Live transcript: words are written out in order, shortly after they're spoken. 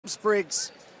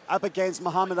Spriggs up against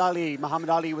Mahamed Aly. Mahamed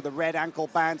Aly with the red ankle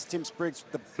band, Tim Spriggs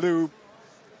with the blue.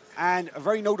 And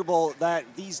very notable that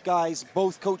these guys,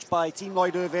 both coached by Team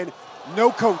Lloyd Irvin,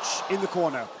 no coach in the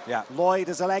corner. Yeah. Lloyd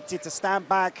has elected to stand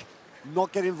back,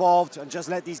 not get involved, and just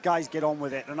let these guys get on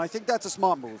with it. And I think that's a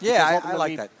smart move. Yeah, I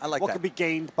like that. I like what that. can be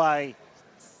gained by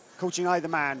coaching either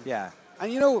man. Yeah.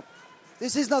 And you know,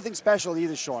 this is nothing special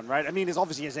either, Sean, right? I mean, it's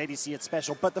obviously as ADC, it's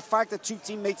special, but the fact that two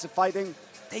teammates are fighting,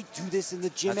 they do this in the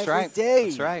gym every day.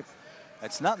 That's right.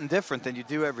 It's nothing different than you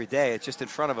do every day. It's just in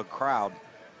front of a crowd.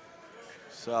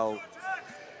 So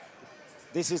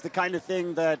this is the kind of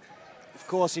thing that, of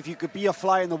course, if you could be a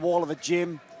fly in the wall of a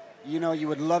gym, you know, you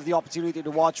would love the opportunity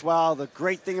to watch. Well, the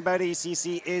great thing about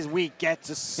ADCC is we get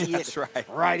to see it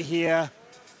right here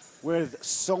with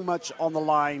so much on the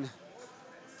line.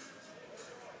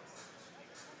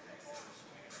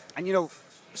 And, you know,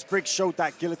 Spriggs showed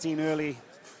that guillotine early.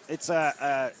 It's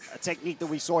a technique that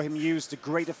we saw him use to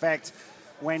great effect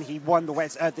when he won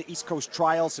the East Coast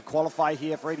Trials to qualify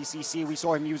here for ADCC. We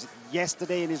saw him use it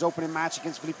yesterday in his opening match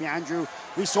against Felipe Andrew.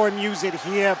 We saw him use it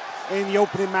here in the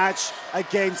opening match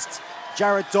against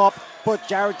Jared Dopp. Put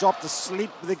Jared Dopp to sleep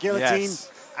with the guillotine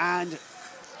and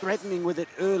threatening with it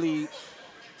early.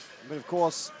 But of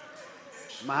course,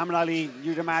 Mahamed Aly,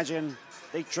 you'd imagine,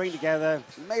 they train together.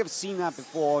 You may have seen that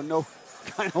before, know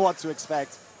kind of what to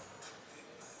expect.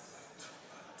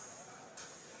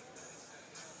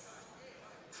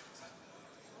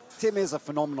 Tim is a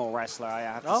phenomenal wrestler, I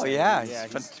have to say. Oh, yeah.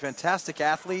 He's a fantastic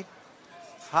athlete,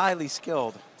 highly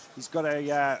skilled. He's got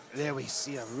a, there we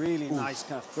see a really nice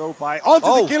kind of throw by.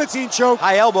 Onto the guillotine choke.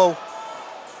 High elbow.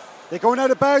 They're going out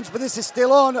of bounds, but this is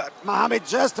still on. Mahamed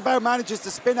just about manages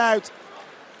to spin out.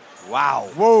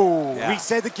 Wow. Whoa. Yeah. We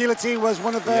said the guillotine was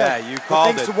one of the, you the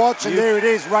called things it. to watch, and there it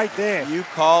is right there. You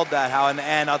called that,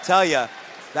 and I'll tell you,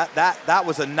 that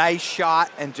was a nice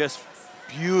shot and just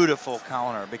beautiful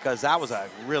counter, because that was a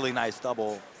really nice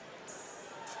double.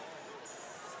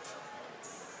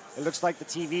 It looks like the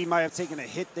TV might have taken a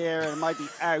hit there and might be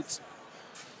out.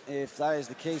 If that is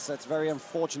the case, that's very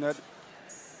unfortunate.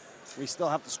 We still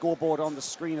have the scoreboard on the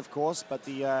screen, of course, but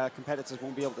the competitors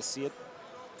won't be able to see it.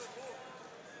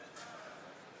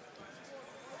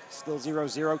 Still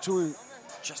 0-0,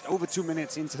 just over 2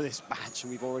 minutes into this match,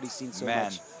 and we've already seen so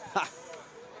much.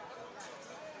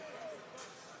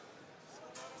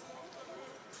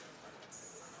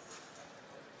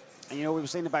 And you know, we were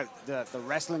saying about the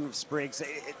wrestling of Spriggs.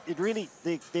 It really,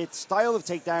 the style of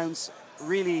takedowns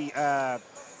really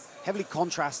heavily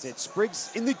contrasted.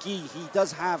 Spriggs, in the gi, he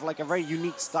does have like a very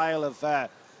unique style of a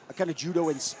kind of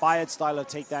judo-inspired style of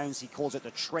takedowns. He calls it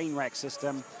the train wreck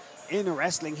system. In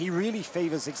wrestling, he really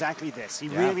favors exactly this. He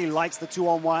really likes the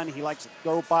 2-on-1. He likes to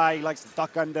go by. He likes to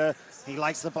duck under. He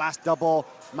likes the blast double.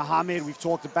 Mahamed, we've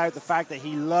talked about the fact that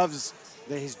he loves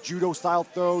his judo-style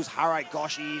throws, harai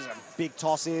goshis, and big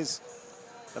tosses.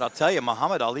 But I'll tell you,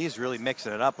 Mahamed Ali is really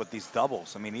mixing it up with these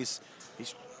doubles. I mean, he's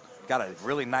got a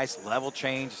really nice level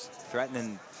change,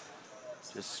 threatening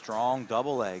just strong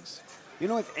double legs. You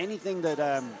know, if anything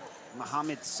that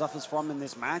Mahamed suffers from in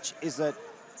this match is that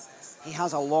he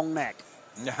has a long neck.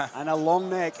 And a long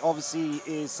neck, obviously,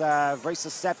 is very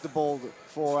susceptible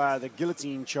for the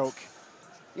guillotine choke.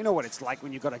 You know what it's like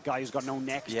when you've got a guy who's got no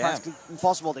neck. It's practically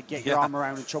impossible to get your arm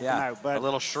around and choke him out. But a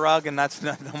little shrug, and that's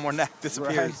no more neck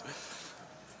disappears.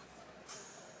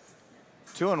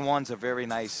 2-on-1's a very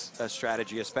nice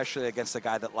strategy, especially against a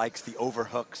guy that likes the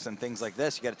overhooks and things like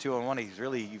this. You got a 2-on-1.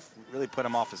 You've really put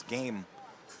him off his game.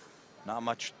 Not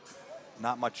much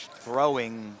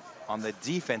throwing on the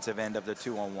defensive end of the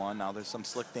 2-on-1. Now there's some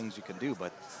slick things you can do,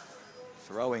 but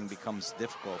throwing becomes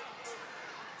difficult.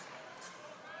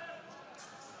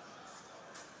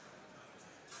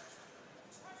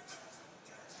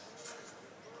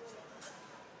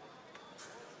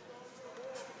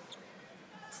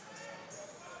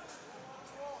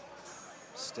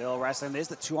 Still wrestling. There's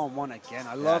the 2-on-1 again.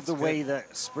 I love the way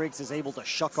that Spriggs is able to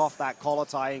shuck off that collar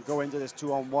tie and go into this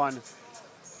 2-on-1.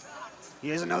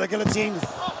 Here's another guillotine.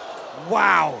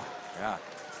 Wow. Yeah.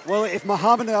 Well, if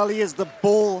Mahamed Aly is the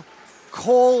bull,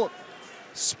 call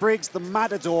Spriggs the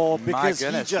matador, because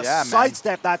he just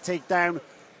sidestepped that takedown.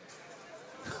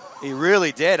 He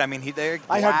really did. I mean,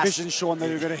 I had vision, Sean, that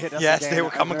they were going to hit us again. Yes, they were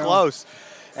coming close.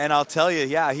 And I'll tell you,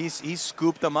 he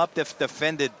scooped them up,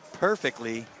 defended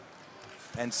perfectly,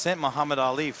 and sent Mahamed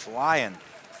Aly flying.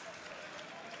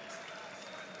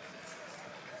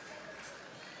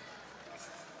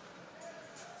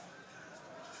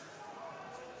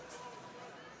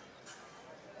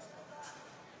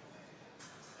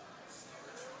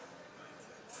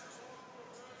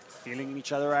 feeling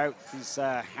each other out. These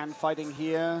hand fighting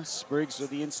here. Spriggs with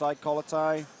the inside collar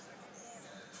tie.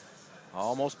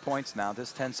 Almost points now.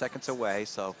 This 10 seconds away,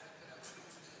 so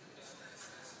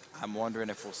I'm wondering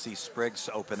if we'll see Spriggs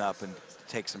open up and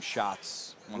take some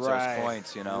shots once there's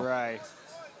points, you know. Right.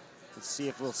 Let's see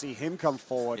if we'll see him come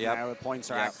forward now the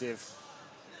points are active.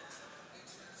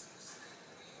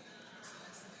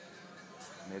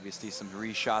 Maybe see some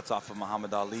re-shots off of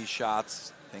Mahamed Ali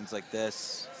shots, things like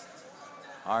this.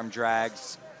 Arm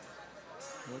drags.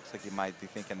 Looks like he might be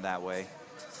thinking that way.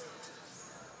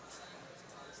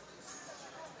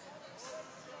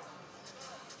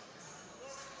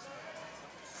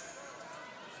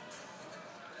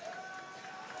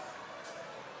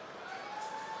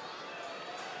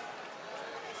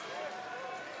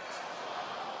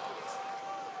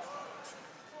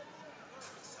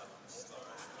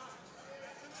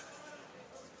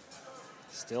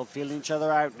 Still feeling each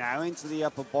other out now into the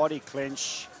upper body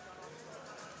clinch.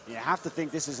 You have to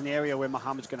think this is an area where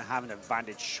Mahamed's going to have an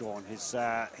advantage, Sean. His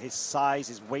size,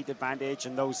 his weight advantage,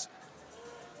 and those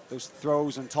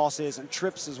throws and tosses and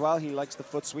trips as well. He likes the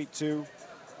foot sweep too.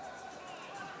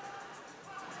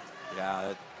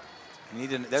 Yeah,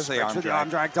 there's the arm drag. The arm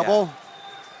drag double.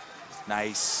 Yeah.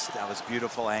 Nice. That was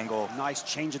beautiful angle. Nice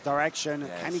change of direction.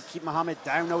 Yes. Can he keep Mahamed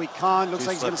down? No, he can't. Looks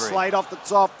like he's going to slippery. slide off the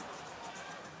top.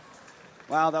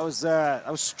 Wow, that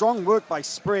was strong work by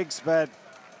Spriggs, but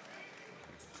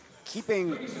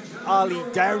keeping Ali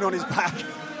down on his back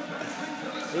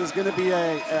is going to be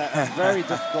a very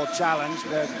difficult challenge.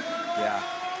 But yeah,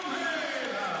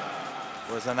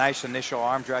 it was a nice initial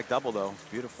arm drag double, though.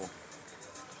 Beautiful.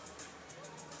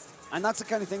 And that's the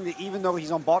kind of thing that even though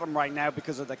he's on bottom right now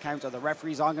because of the counter, the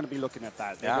referees aren't going to be looking at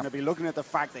that. They're going to be looking at the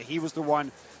fact that he was the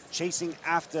one chasing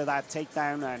after that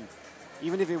takedown, and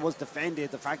even if it was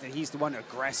defended, the fact that he's the one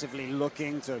aggressively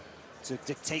looking to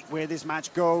dictate where this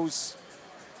match goes.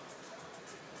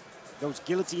 Those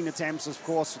guillotine attempts, of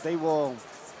course, they will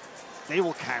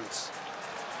count.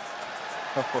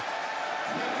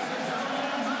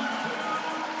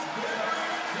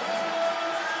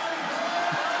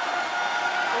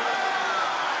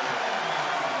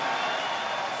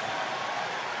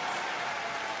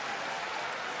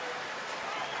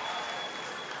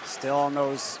 Still on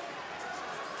those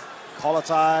collar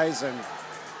ties and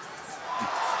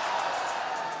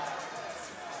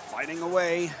fighting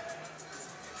away.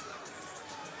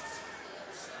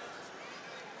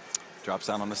 Drops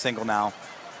down on the single now.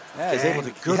 Yeah, he's able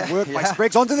to good work by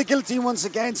Spriggs onto the guillotine once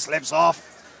again. Slips off.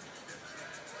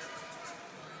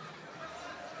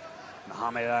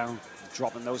 Mahamed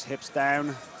dropping those hips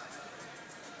down.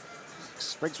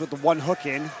 Spriggs with the one hook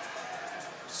in.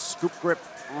 Scoop grip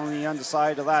on the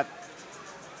underside of that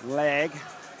leg.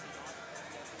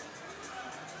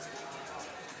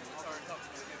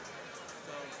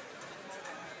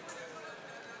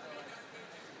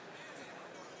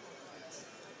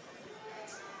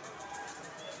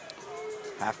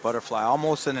 Half butterfly,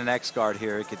 almost in an X guard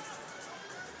here. He could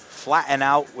flatten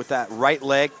out with that right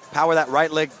leg, power that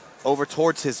right leg over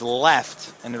towards his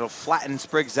left, and it'll flatten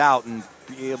Spriggs out, and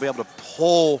he'll be able to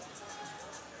pull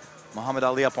Mahamed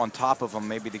Ali up on top of him,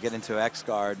 maybe to get into X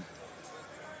guard.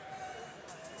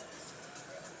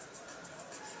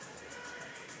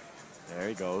 There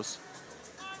he goes.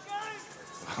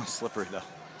 Slippery though.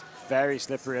 Very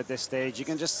slippery at this stage. You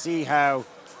can just see how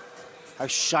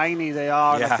shiny they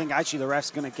are. And I think actually the ref's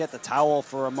going to get the towel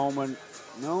for a moment.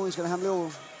 No, he's going to have a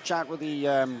little chat with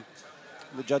the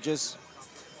judges.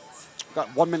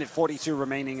 Got 1 minute 42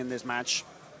 remaining in this match.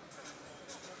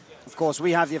 Of course,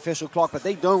 we have the official clock, but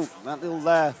they don't. That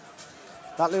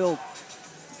little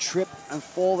trip and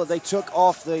fall that they took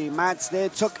off the mats there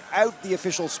took out the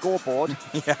official scoreboard.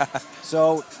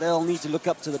 So they'll need to look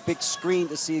up to the big screen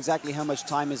to see exactly how much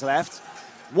time is left.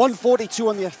 1:42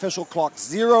 on the official clock,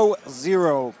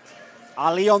 0-0.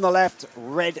 Ali on the left,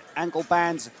 red ankle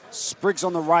bands. Spriggs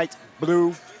on the right,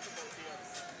 blue.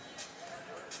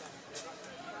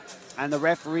 And the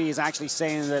referee is actually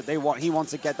saying that he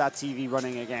wants to get that TV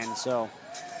running again. So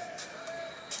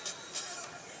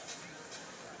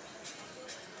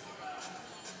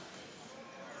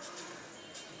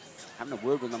having a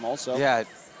word with them also. Yeah.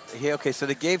 Okay, so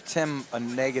they gave Tim a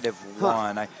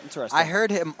 -1. Interesting. I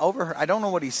heard him I don't know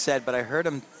what he said, but I heard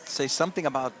him say something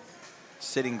about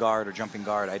sitting guard or jumping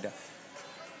guard.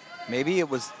 Maybe it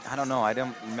was, I don't know. I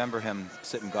don't remember him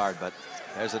sitting guard, but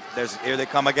here they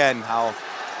come again. How?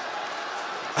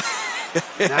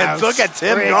 Look at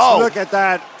Tim go. Look at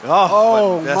that.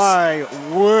 Oh my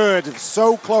word.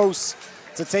 So close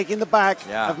to taking the back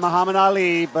of Mahamed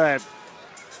Ali, but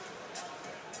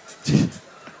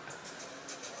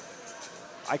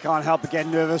I can't help but get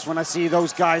nervous when I see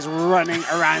those guys running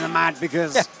around the mat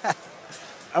because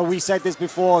we said this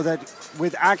before, that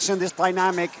with action this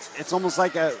dynamic, it's almost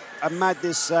like a mat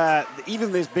this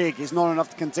even this big is not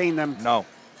enough to contain them. No.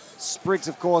 Spriggs,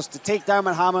 of course, to take down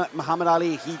Mahamed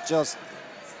Aly,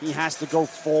 he has to go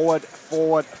forward,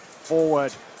 forward,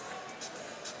 forward.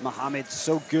 Mahamed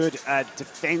so good at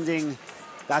defending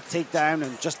that takedown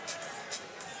and just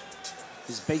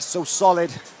his base so solid.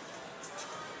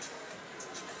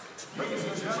 Ladies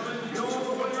and gentlemen, your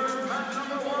winner, match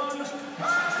number 1,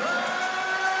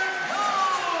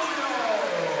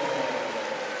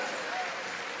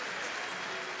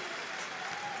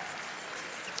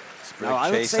 Spriggs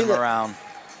chasing him around.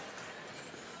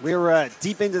 We're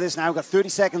deep into this now. We've got 30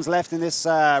 seconds left in this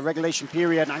regulation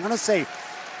period. And I'm going to say,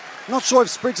 I'm not sure if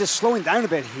Spriggs is slowing down a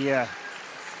bit here,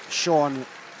 Sean.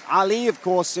 Ali, of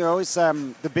course, you know, is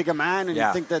the bigger man, and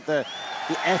you think that the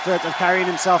effort of carrying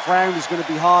himself around is going to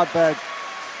be hard, but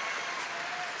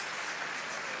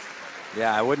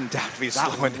yeah, I wouldn't doubt if he's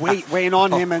slowing down. Weight weighing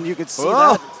on him, and you could see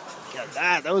that.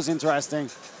 That was interesting.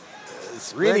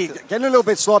 Really getting a little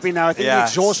bit sloppy now. I think the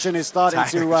exhaustion is starting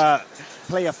to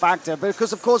play a factor,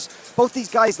 because of course both these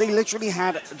guys, they literally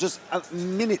had just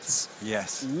minutes.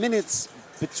 Yes. Minutes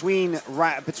between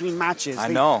matches. I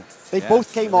know. They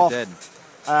both came off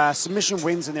submission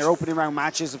wins in their opening round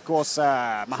matches. Of course,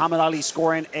 Mahamed Aly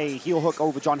scoring a heel hook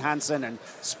over John Hansen, and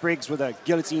Spriggs with a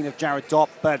guillotine of Jared Dopp.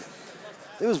 But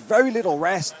there was very little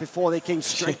rest before they came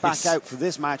straight back out for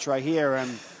this match right here.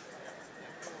 And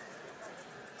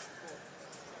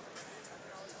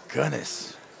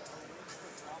goodness.